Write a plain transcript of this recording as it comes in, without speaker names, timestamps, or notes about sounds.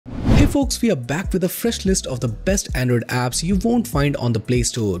folks, we are back with a fresh list of the best Android apps you won't find on the Play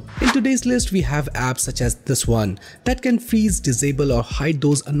Store. In today's list, we have apps such as this one that can freeze, disable or hide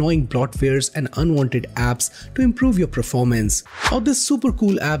those annoying bloatwares and unwanted apps to improve your performance. Or this super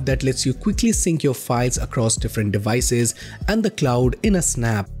cool app that lets you quickly sync your files across different devices and the cloud in a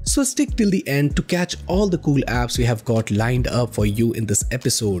snap. So stick till the end to catch all the cool apps we have got lined up for you in this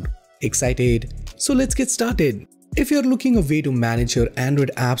episode. Excited? So let's get started. If you're looking a way to manage your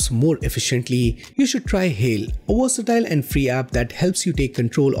Android apps more efficiently, you should try Hail, a versatile and free app that helps you take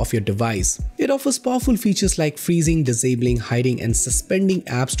control of your device. It offers powerful features like freezing, disabling, hiding and suspending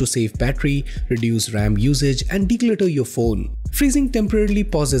apps to save battery, reduce RAM usage and declutter your phone. Freezing temporarily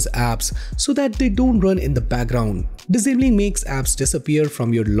pauses apps so that they don't run in the background. Disabling makes apps disappear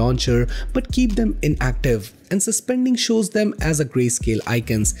from your launcher but keep them inactive, and suspending shows them as a grayscale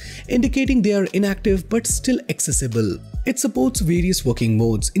icons, indicating they are inactive but still accessible. It supports various working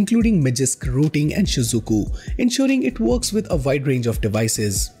modes including Magisk, Routing and Shizuku, ensuring it works with a wide range of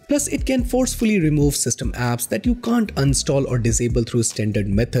devices. Plus, it can forcefully remove system apps that you can't uninstall or disable through standard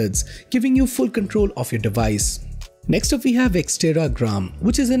methods, giving you full control of your device. Next up we have exteraGram,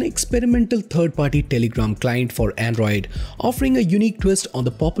 which is an experimental third-party Telegram client for Android, offering a unique twist on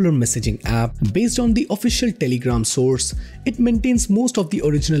the popular messaging app. Based on the official Telegram source, it maintains most of the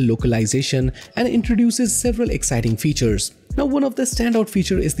original localization and introduces several exciting features. Now, one of the standout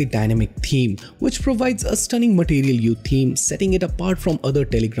features is the dynamic theme, which provides a stunning Material You theme, setting it apart from other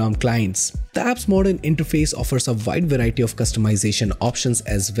Telegram clients. The app's modern interface offers a wide variety of customization options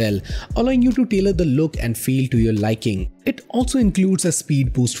as well, allowing you to tailor the look and feel to your liking. It also includes a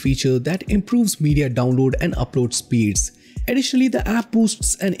speed boost feature that improves media download and upload speeds. Additionally, the app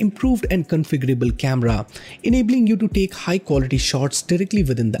boasts an improved and configurable camera, enabling you to take high-quality shots directly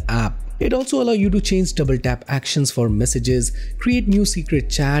within the app. It also allows you to change double tap actions for messages, create new secret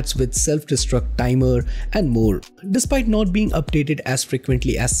chats with self-destruct timer, and more. Despite not being updated as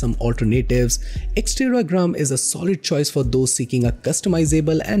frequently as some alternatives, exteraGram is a solid choice for those seeking a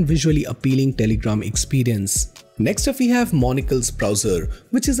customizable and visually appealing Telegram experience. Next up we have Monocles Browser,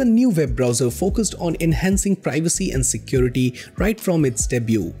 which is a new web browser focused on enhancing privacy and security right from its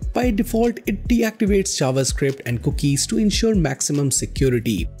debut. By default, it deactivates JavaScript and cookies to ensure maximum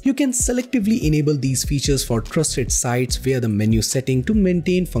security. You can selectively enable these features for trusted sites via the menu setting to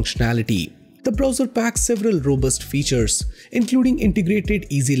maintain functionality. The browser packs several robust features, including integrated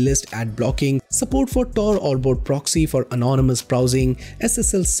easy list ad blocking, support for Tor or bot proxy for anonymous browsing,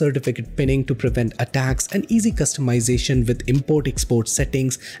 SSL certificate pinning to prevent attacks, and easy customization with import-export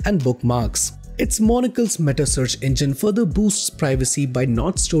settings and bookmarks. Its Monocles meta search engine further boosts privacy by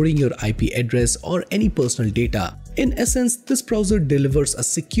not storing your IP address or any personal data. In essence, this browser delivers a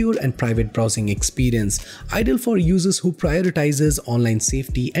secure and private browsing experience, ideal for users who prioritizes online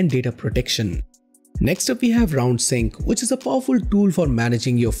safety and data protection. Next up we have RoundSync, which is a powerful tool for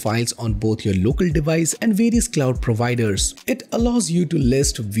managing your files on both your local device and various cloud providers. It allows you to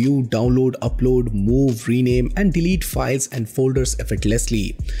list, view, download, upload, move, rename and delete files and folders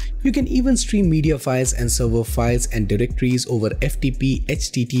effortlessly. You can even stream media files and server files and directories over FTP,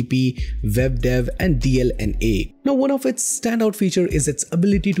 HTTP, WebDev and DLNA. Now, one of its standout features is its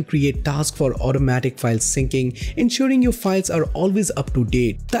ability to create tasks for automatic file syncing, ensuring your files are always up to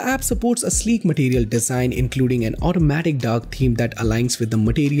date. The app supports a sleek material design, including an automatic dark theme that aligns with the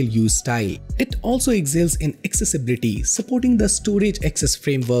Material You style. It also excels in accessibility, supporting the Storage Access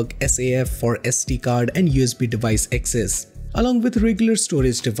Framework (SAF) for SD card and USB device access, along with regular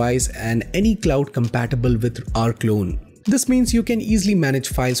storage device and any cloud compatible with rclone. This means you can easily manage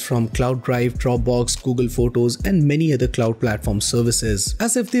files from Cloud Drive, Dropbox, Google Photos and many other cloud platform services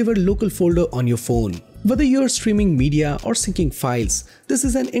as if they were local folder on your phone. Whether you're streaming media or syncing files, this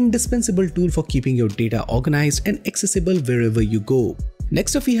is an indispensable tool for keeping your data organized and accessible wherever you go.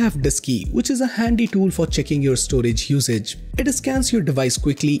 Next up we have Disky, which is a handy tool for checking your storage usage. It scans your device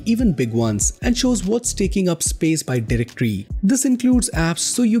quickly, even big ones, and shows what's taking up space by directory. This includes apps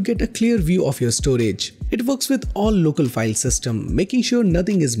so you get a clear view of your storage. It works with all local file systems, making sure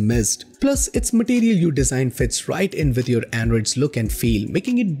nothing is missed. Plus, its Material You design fits right in with your Android's look and feel,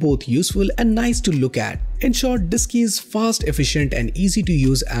 making it both useful and nice to look at. In short, Disky is fast, efficient and easy to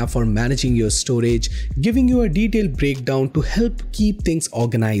use app for managing your storage, giving you a detailed breakdown to help keep things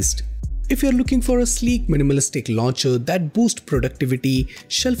organized. If you're looking for a sleek, minimalistic launcher that boosts productivity,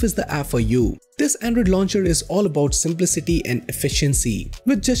 Shelf is the app for you. This Android launcher is all about simplicity and efficiency.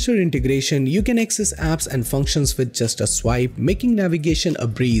 With gesture integration, you can access apps and functions with just a swipe, making navigation a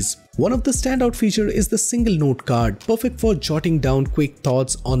breeze. One of the standout features is the single note card, perfect for jotting down quick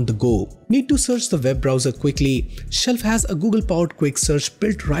thoughts on the go. Need to search the web browser quickly? Shelf has a Google-powered quick search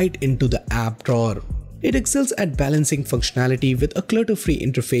built right into the app drawer. It excels at balancing functionality with a clutter-free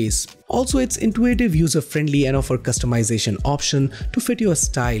interface. Also, it's intuitive, user-friendly and offers customization option to fit your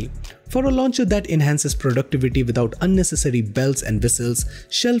style. For a launcher that enhances productivity without unnecessary bells and whistles,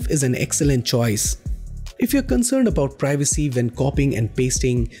 Shelf is an excellent choice. If you're concerned about privacy when copying and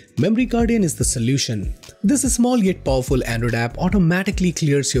pasting, Memory Guardian is the solution. This small yet powerful Android app automatically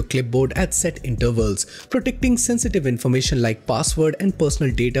clears your clipboard at set intervals, protecting sensitive information like password and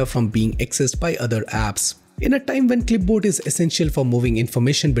personal data from being accessed by other apps. In a time when clipboard is essential for moving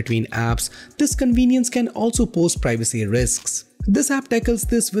information between apps, this convenience can also pose privacy risks. This app tackles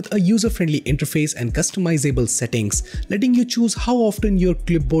this with a user-friendly interface and customizable settings, letting you choose how often your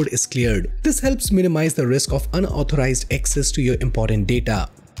clipboard is cleared. This helps minimize the risk of unauthorized access to your important data.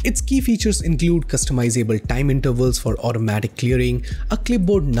 Its key features include customizable time intervals for automatic clearing, a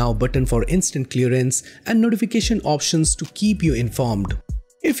Clipboard Now button for instant clearance, and notification options to keep you informed.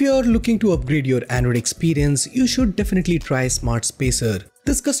 If you are looking to upgrade your Android experience, you should definitely try Smart Spacer.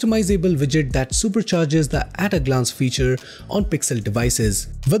 This customizable widget that supercharges the at-a-glance feature on Pixel devices.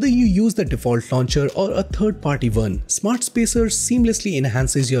 Whether you use the default launcher or a third-party one, Smart Spacer seamlessly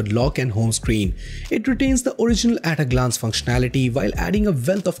enhances your lock and home screen. It retains the original at-a-glance functionality while adding a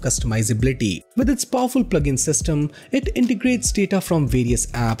wealth of customizability. With its powerful plugin system, it integrates data from various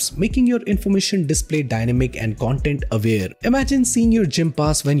apps, making your information display dynamic and content-aware. Imagine seeing your gym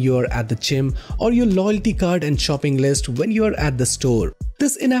pass when you are at the gym or your loyalty card and shopping list when you are at the store.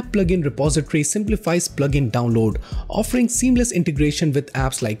 This in-app plugin repository simplifies plugin download, offering seamless integration with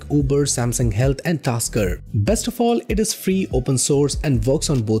apps like Uber, Samsung Health, and Tasker. Best of all, it is free, open source, and works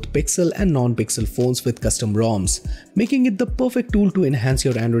on both Pixel and non-Pixel phones with custom ROMs, making it the perfect tool to enhance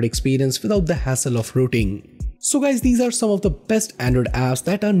your Android experience without the hassle of rooting. So guys, these are some of the best Android apps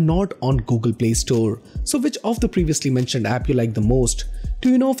that are not on Google Play Store. So which of the previously mentioned app you like the most? Do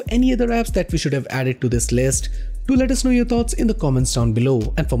you know of any other apps that we should have added to this list? Do let us know your thoughts in the comments down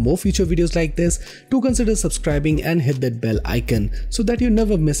below, and for more future videos like this, do consider subscribing and hit that bell icon so that you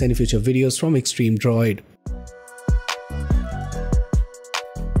never miss any future videos from Extreme Droid.